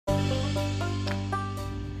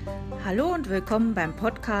Hallo und willkommen beim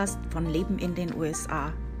Podcast von Leben in den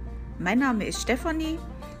USA. Mein Name ist Stefanie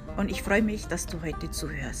und ich freue mich, dass du heute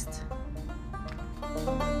zuhörst.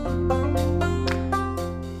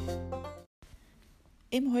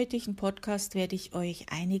 Im heutigen Podcast werde ich euch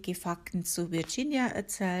einige Fakten zu Virginia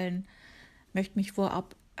erzählen. Ich möchte mich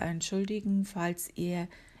vorab entschuldigen, falls ihr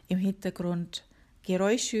im Hintergrund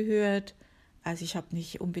Geräusche hört. Also ich habe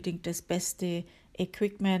nicht unbedingt das beste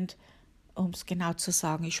Equipment. Um es genau zu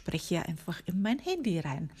sagen, ich spreche ja einfach in mein Handy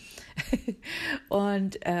rein.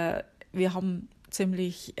 Und wir haben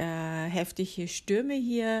ziemlich heftige Stürme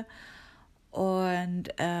hier.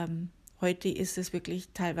 Und heute ist es wirklich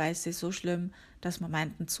teilweise so schlimm, dass man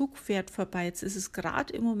meint, ein Zug fährt vorbei. Jetzt ist es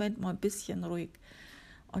gerade im Moment mal ein bisschen ruhig.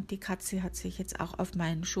 Und die Katze hat sich jetzt auch auf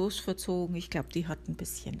meinen Schoß verzogen. Ich glaube, die hat ein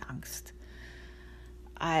bisschen Angst.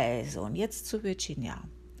 Also, und jetzt zu Virginia.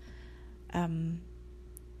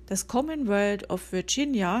 Das Commonwealth of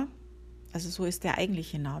Virginia, also so ist der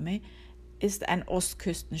eigentliche Name, ist ein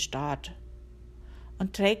Ostküstenstaat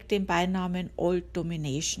und trägt den Beinamen Old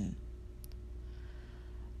Domination.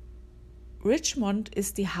 Richmond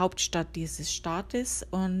ist die Hauptstadt dieses Staates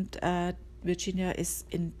und Virginia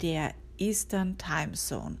ist in der Eastern Time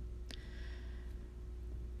Zone.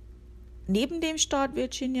 Neben dem Staat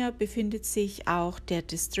Virginia befindet sich auch der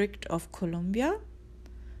District of Columbia,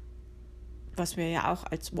 was wir ja auch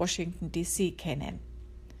als Washington D.C. kennen,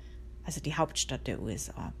 also die Hauptstadt der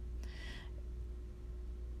USA.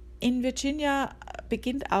 In Virginia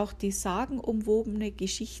beginnt auch die sagenumwobene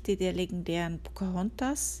Geschichte der legendären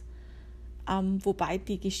Pocahontas, wobei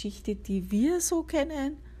die Geschichte, die wir so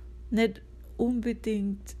kennen, nicht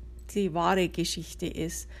unbedingt die wahre Geschichte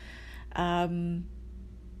ist. Das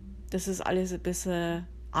ist alles ein bisschen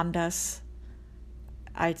anders,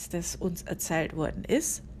 als das uns erzählt worden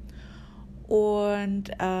ist.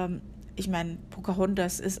 Und ich meine,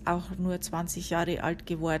 Pocahontas ist auch nur 20 Jahre alt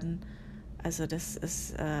geworden. Also das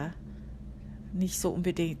ist nicht so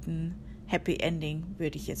unbedingt ein Happy Ending,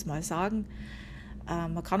 würde ich jetzt mal sagen.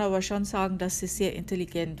 Man kann aber schon sagen, dass sie sehr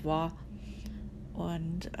intelligent war.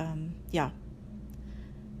 Und ja,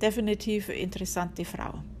 definitiv eine interessante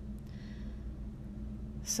Frau.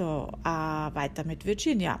 So, weiter mit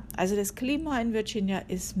Virginia. Also das Klima in Virginia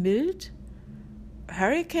ist mild.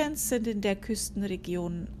 Hurricanes sind in der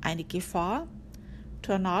Küstenregion eine Gefahr.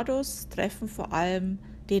 Tornados treffen vor allem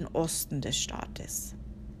den Osten des Staates.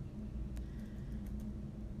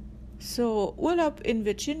 So, Urlaub in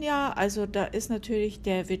Virginia, also da ist natürlich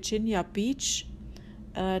der Virginia Beach.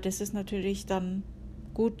 Das ist natürlich dann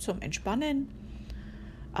gut zum Entspannen.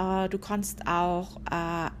 Du kannst auch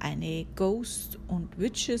eine Ghost- und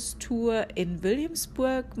Witches-Tour in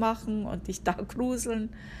Williamsburg machen und dich da gruseln.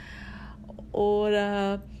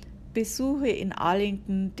 Oder besuche in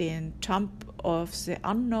Arlington den Jump of the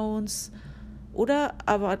Unknowns oder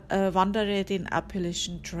aber wandere den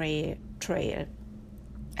Appalachian Trail.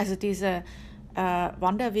 Also dieser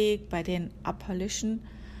Wanderweg bei den Appalachen,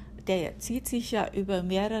 der zieht sich ja über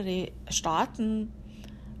mehrere Staaten,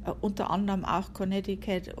 unter anderem auch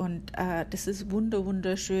Connecticut, und das ist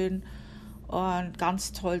wunderschön und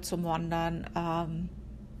ganz toll zum Wandern,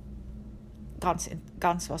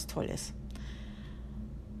 ganz was Tolles.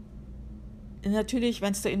 Natürlich,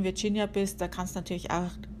 wenn du in Virginia bist, da kannst du natürlich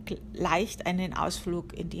auch leicht einen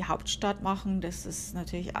Ausflug in die Hauptstadt machen. Das ist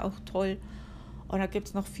natürlich auch toll. Und da gibt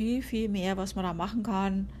es noch viel mehr, was man da machen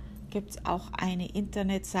kann. Gibt es auch eine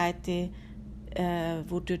Internetseite,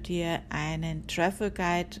 wo du dir einen Travel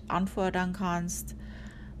Guide anfordern kannst.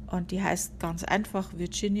 Und die heißt ganz einfach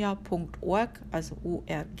virginia.org, also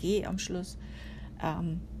ORG am Schluss.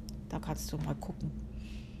 Da kannst du mal gucken.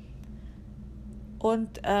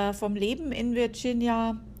 Und vom Leben in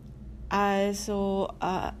Virginia, also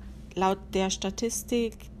laut der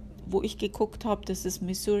Statistik, wo ich geguckt habe, das ist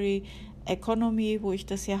Missouri Economy, wo ich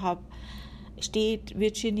das hier habe, steht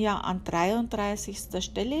Virginia an 33.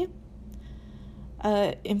 Stelle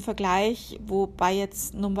im Vergleich, wobei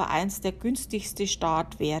jetzt Nummer 1 der günstigste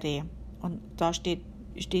Staat wäre. Und da steht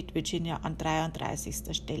Virginia an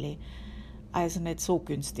 33. Stelle, also nicht so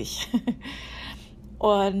günstig.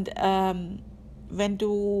 Und wenn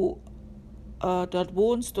du dort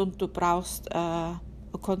wohnst und du brauchst ein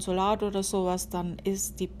Konsulat oder sowas, dann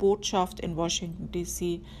ist die Botschaft in Washington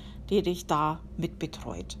D.C., die dich da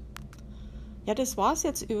mitbetreut. Ja, das war's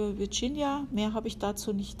jetzt über Virginia. Mehr habe ich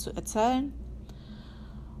dazu nicht zu erzählen.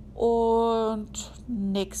 Und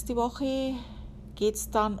nächste Woche geht es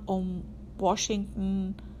dann um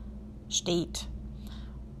Washington State.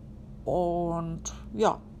 Und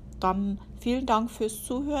ja, dann vielen Dank fürs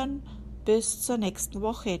Zuhören. Bis zur nächsten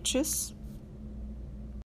Woche. Tschüss.